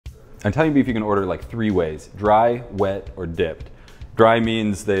Italian beef you can order like 3 ways: dry, wet, or dipped. Dry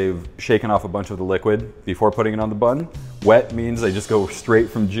means they've shaken off a bunch of the liquid before putting it on the bun. Wet means they just go straight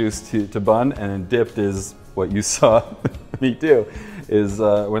from juice to bun, and then dipped is what you saw me do, is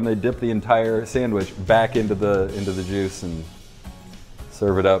when they dip the entire sandwich back into the juice and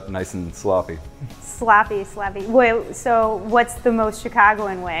serve it up nice and sloppy. Sloppy. Wait, so what's the most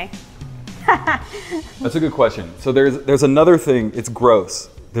Chicagoan way? That's a good question. So there's another thing, it's gross.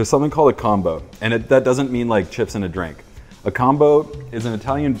 There's something called a combo, and that doesn't mean like chips and a drink. A combo is an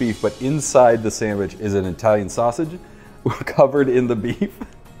Italian beef, but inside the sandwich is an Italian sausage covered in the beef.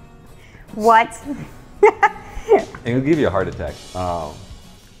 What? It'll give you a heart attack.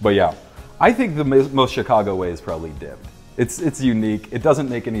 But yeah, I think the most Chicago way is probably dipped. It's unique. It doesn't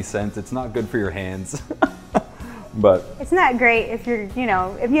make any sense. It's not good for your hands. But it's not great if you're,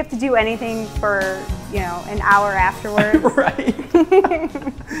 if you have to do anything for, an hour afterwards. Right.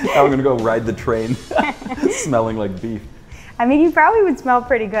 Now I'm gonna go ride the train smelling like beef. I mean, you probably would smell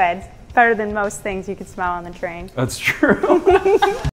pretty good. Better than most things you could smell on the train. That's true.